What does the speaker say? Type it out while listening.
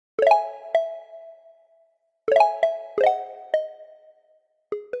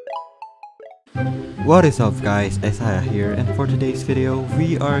What is up guys, Isaah here, and for today's video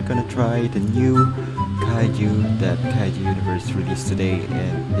we are gonna try the new Kaiju that Kaiju Universe released today,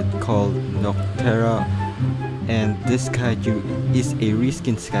 and it's called NOUCTERA. And this Kaiju is a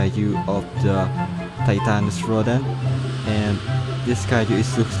reskin Kaiju of the TITANOUS RODAN, and this Kaiju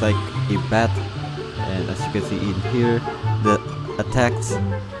looks like a bat, and as you can see in here, the attacks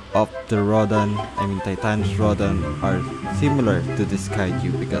of the RODAN, TITANOUS RODAN, are similar to this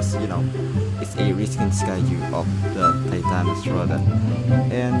Kaiju because it's a reskin Kaiju of the TITANOUS RODAN.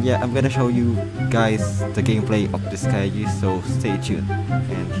 And yeah, I'm gonna show you guys the gameplay of this Kaiju, so stay tuned.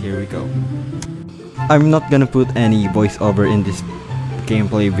 And here we go. I'm not gonna put any voiceover in this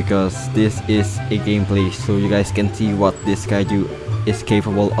gameplay because this is a gameplay so you guys can see what this Kaiju is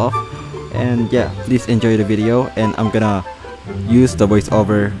capable of. And yeah, please enjoy the video, and I'm gonna use the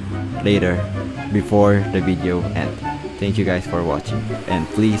voiceover later before the video ends. Thank you guys for watching, and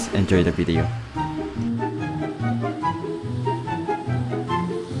please enjoy the video.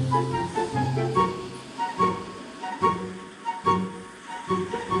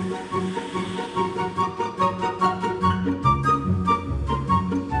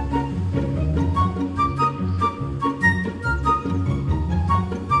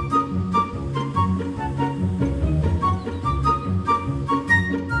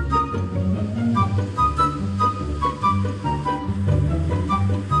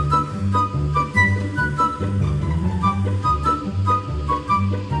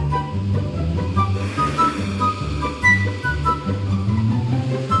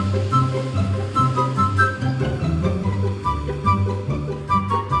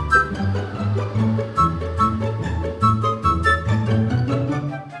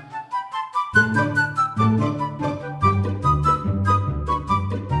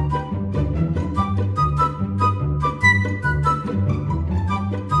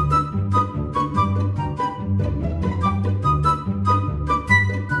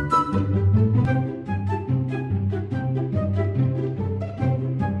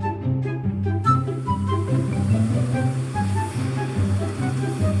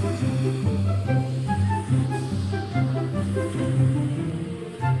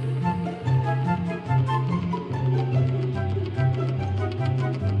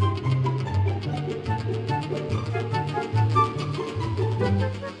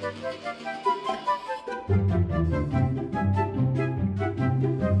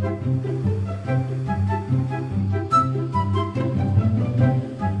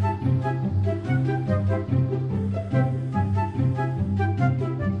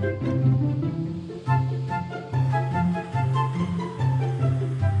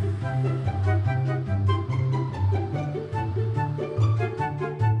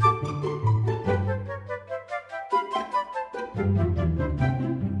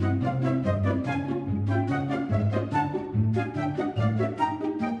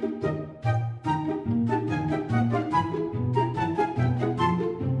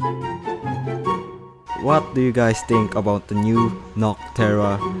 What do you guys think about the new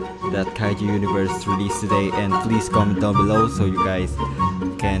NOUCTERA that Kaiju Universe released today? And please comment down below so you guys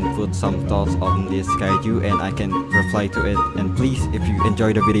can put some thoughts on this Kaiju and I can reply to it. And please, if you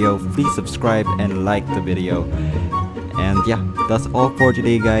enjoyed the video, please subscribe and like the video. And yeah, that's all for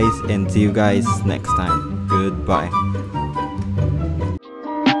today guys, and see you guys next time. Goodbye.